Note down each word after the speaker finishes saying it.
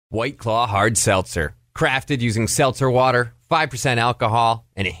White Claw Hard Seltzer. Crafted using seltzer water, 5% alcohol,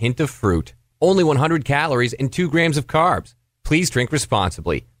 and a hint of fruit. Only 100 calories and 2 grams of carbs. Please drink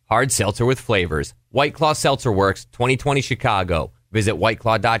responsibly. Hard seltzer with flavors. White Claw Seltzer Works, 2020 Chicago. Visit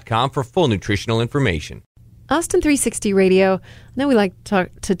whiteclaw.com for full nutritional information. Austin 360 Radio. Now we like to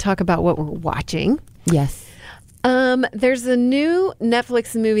talk about what we're watching. Yes. There's a new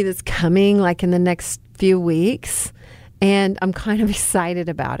Netflix movie that's coming like in the next few weeks, and I'm kind of excited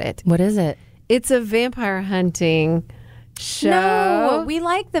about it. What is it? It's a vampire hunting show. No, we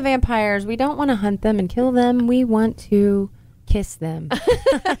like the vampires. We don't want to hunt them and kill them. We want to kiss them.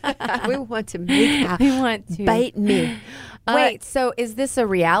 We want to make out. We want to bite me. Wait, so is this a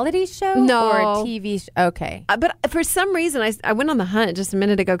reality show No. or a TV show? Okay. But for some reason, I went on the hunt just a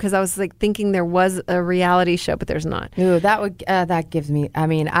minute ago because I was like thinking there was a reality show, but there's not. Ooh, that gives me, I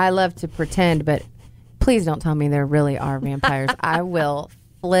mean, I love to pretend, but please don't tell me there really are vampires. I will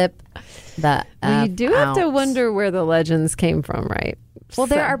flip the You do have to out. wonder where the legends came from, right? Well,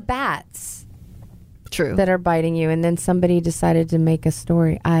 So- there are bats True. that are biting you, and then somebody decided to make a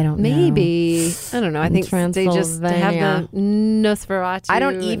story. I don't know. Maybe. I don't know. I think they just have Transylvania. the Nosferatu. I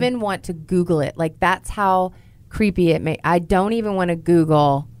don't even want to Google it. Like, that's how creepy it may. I don't even want to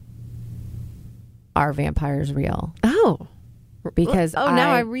Google, are vampires real? Oh. Because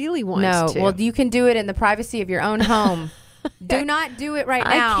now I really want to. Well, you can do it in the privacy of your own home. Do not do it right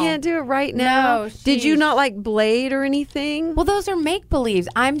now. I can't do it right now. No, Did you sheesh. not like Blade or anything? Well, those are make-believes.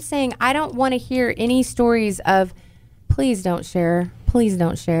 I'm saying I don't want to hear any stories of, please don't share. Please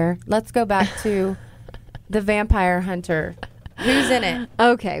don't share. Let's go back to the vampire hunter. Who's in it?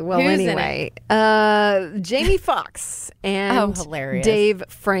 Okay, well, Who's in anyway, Jamie Foxx and hilarious. Dave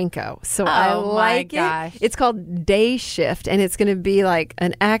Franco. So I Oh, my like gosh. it. It's called Day Shift, and it's going to be like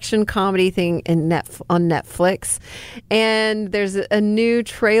an action comedy thing on Netflix. And there's a new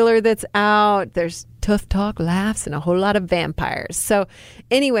trailer that's out. There's tough talk, laughs, and a whole lot of vampires. So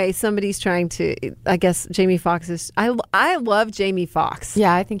anyway, somebody's trying to, I guess Jamie Foxx is, I love Jamie Foxx.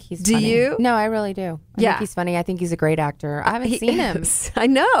 Yeah, I think he's Do funny. you? No, I really do. I think he's funny. I think he's a great actor. I haven't seen him. I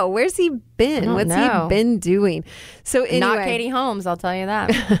know. Where's he been? I don't What's know. he been doing? So anyway, Not Katie Holmes, I'll tell you that.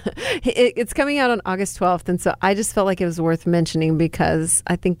 it's coming out on August 12th. And so I just felt like it was worth mentioning because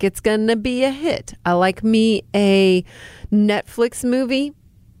I think it's going to be a hit. I like me a Netflix movie.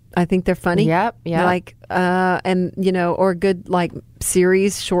 I think they're funny. Yep. Like, and you know, or good like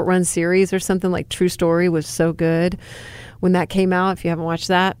series, short run series or something like True Story was so good when that came out. If you haven't watched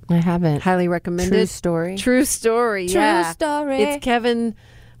that, I haven't. highly recommended. True Story. True Story. True Yeah. Story. It's Kevin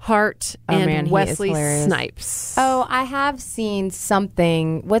Hart and man, he is Wesley hilarious. Snipes. Oh, I have seen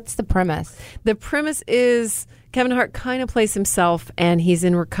something. What's the premise? The premise is Kevin Hart kind of plays himself, and he's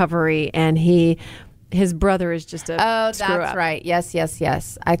in recovery, and his brother is just a screw that's up. right. Yes.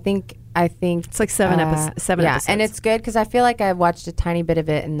 I think It's like seven episodes. and it's good because I feel like I watched a tiny bit of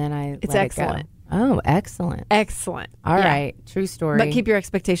it and then I It's let excellent. It go. Oh, excellent. Excellent. All Yeah. right. True story. But keep your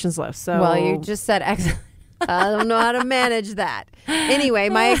expectations low. So well, you just said excellent. I don't know how to manage that. Anyway,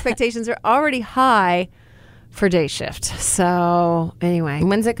 my expectations are already high for Day Shift. So anyway,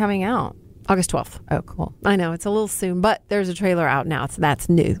 When's it coming out? August 12th. Oh, cool. I know it's a little soon, but there's a trailer out now. So that's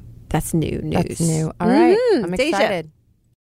new. That's new news. That's new. All right. I'm Day Shift. excited.